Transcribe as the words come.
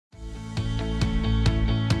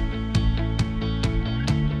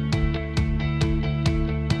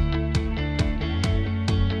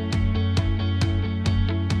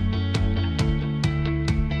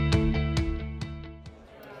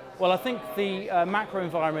Well, I think the macro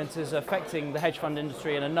environment is affecting the hedge fund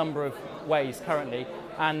industry in a number of ways currently,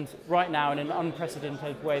 and right now in an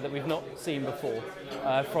unprecedented way that we've not seen before,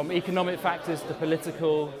 from economic factors to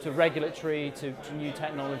political to regulatory to new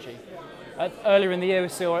technology. Earlier in the year we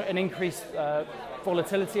saw an increased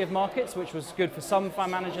volatility of markets, which was good for some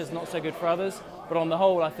fund managers, not so good for others. But on the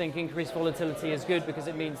whole, I think increased volatility is good because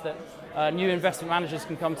it means that new investment managers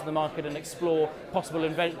can come to the market and explore possible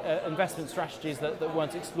investment strategies that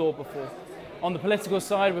weren't explored before. On the political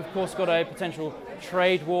side, we've of course got a potential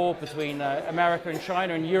trade war between America and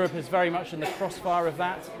China, and Europe is very much in the crossfire of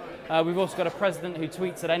that. We've also got a president who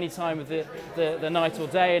tweets at any time of the night or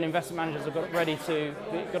day, and investment managers have got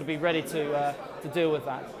to be ready to deal with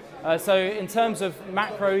that. So in terms of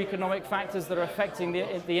macroeconomic factors that are affecting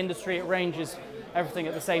the industry, it ranges everything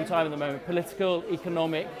at the same time at the moment: political,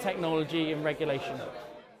 economic, technology and regulation.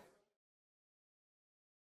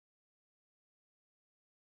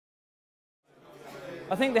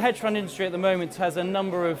 I think the hedge fund industry at the moment has a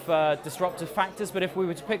number of disruptive factors, but if we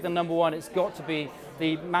were to pick the number one, it's got to be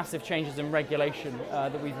the massive changes in regulation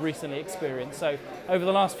that we've recently experienced. So over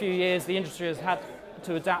the last few years, the industry has had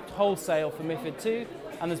to adapt wholesale for MiFID II,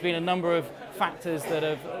 and there's been a number of factors that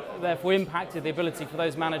have therefore impacted the ability for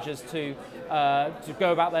those managers to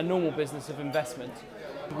go about their normal business of investment.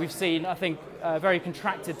 We've seen, I think, very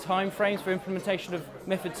contracted time frames for implementation of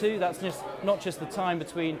MiFID II. That's not just the time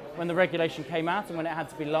between when the regulation came out and when it had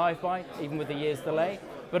to be live by, even with a year's delay,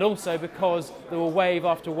 but also because there were wave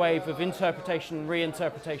after wave of interpretation and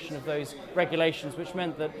reinterpretation of those regulations, which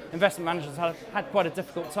meant that investment managers had quite a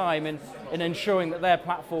difficult time in ensuring that their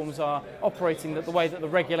platforms are operating the way that the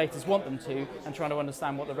regulators want them to, and trying to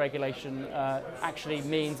understand what the regulation actually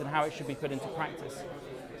means and how it should be put into practice.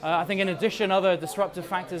 I think in addition, other disruptive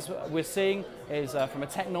factors we're seeing is from a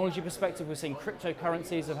technology perspective, we're seeing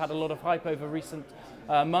cryptocurrencies have had a lot of hype over recent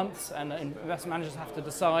months, and investment managers have to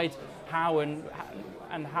decide how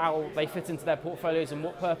and how they fit into their portfolios and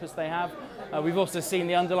what purpose they have. We've also seen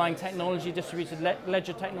the underlying technology, distributed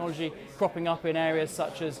ledger technology, cropping up in areas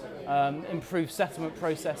such as improved settlement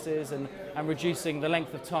processes and reducing the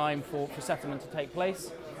length of time for settlement to take place.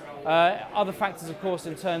 Other factors, of course,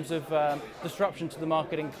 in terms of disruption to the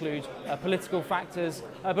market include political factors,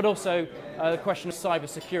 but also the question of cyber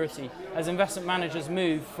security. As investment managers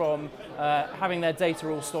move from having their data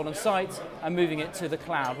all stored on site and moving it to the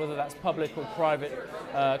cloud, whether that's public or private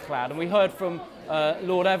cloud. And we heard from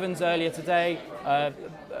Lord Evans earlier today,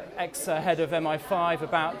 ex-head of MI5,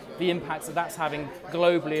 about the impacts that that's having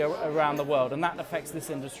globally around the world, and that affects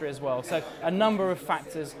this industry as well. So a number of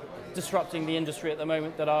factors disrupting the industry at the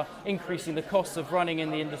moment that are increasing the costs of running in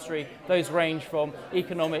the industry. Those range from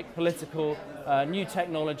economic, political, new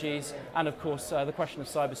technologies, and of course the question of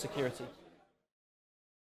cyber security.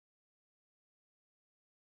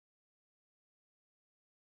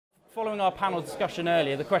 Following our panel discussion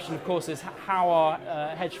earlier, the question of course is how are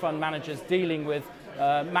hedge fund managers dealing with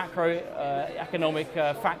macroeconomic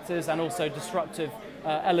factors and also disruptive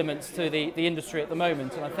elements to the industry at the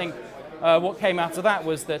moment. And I think what came out of that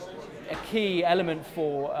was that a key element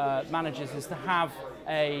for managers is to have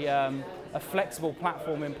a flexible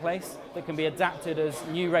platform in place that can be adapted as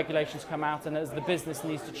new regulations come out and as the business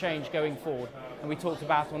needs to change going forward. And we talked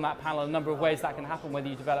about on that panel a number of ways that can happen, whether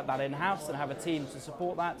you develop that in-house and have a team to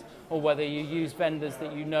support that, or whether you use vendors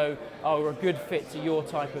that you know are a good fit to your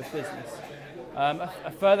type of business.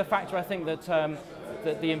 A further factor I think that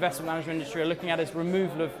the investment management industry are looking at is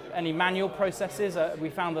removal of any manual processes. We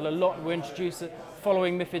found that a lot were introduced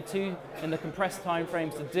following MiFID II in the compressed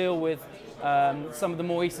timeframes to deal with some of the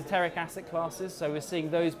more esoteric asset classes. So we're seeing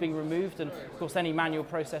those being removed, and of course any manual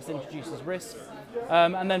process introduces risk.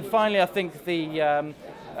 And then finally, I think a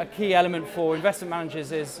key element for investment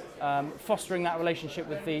managers is fostering that relationship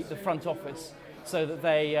with the front office, so that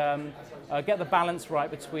they get the balance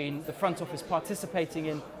right between the front office participating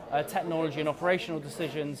in technology and operational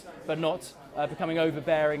decisions, but not becoming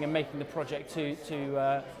overbearing and making the project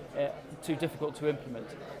too difficult to implement.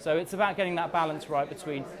 So it's about getting that balance right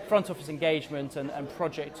between front office engagement and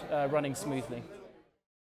project running smoothly.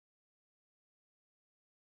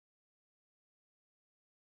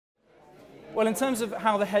 Well, in terms of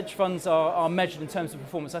how the hedge funds are measured in terms of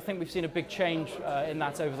performance, I think we've seen a big change in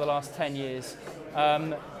that over the last 10 years.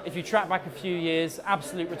 If you track back a few years,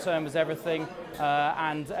 absolute return was everything,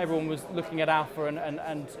 and everyone was looking at alpha,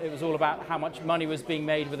 and it was all about how much money was being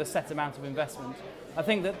made with a set amount of investment. I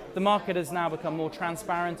think that the market has now become more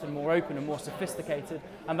transparent and more open and more sophisticated,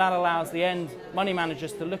 and that allows the end money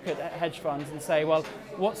managers to look at hedge funds and say, well,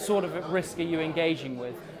 what sort of risk are you engaging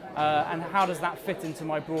with? And how does that fit into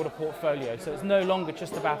my broader portfolio? So it's no longer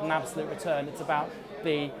just about an absolute return, it's about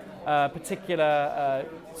the particular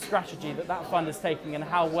strategy that that fund is taking and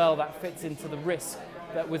how well that fits into the risk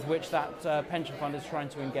with which that pension fund is trying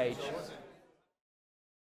to engage.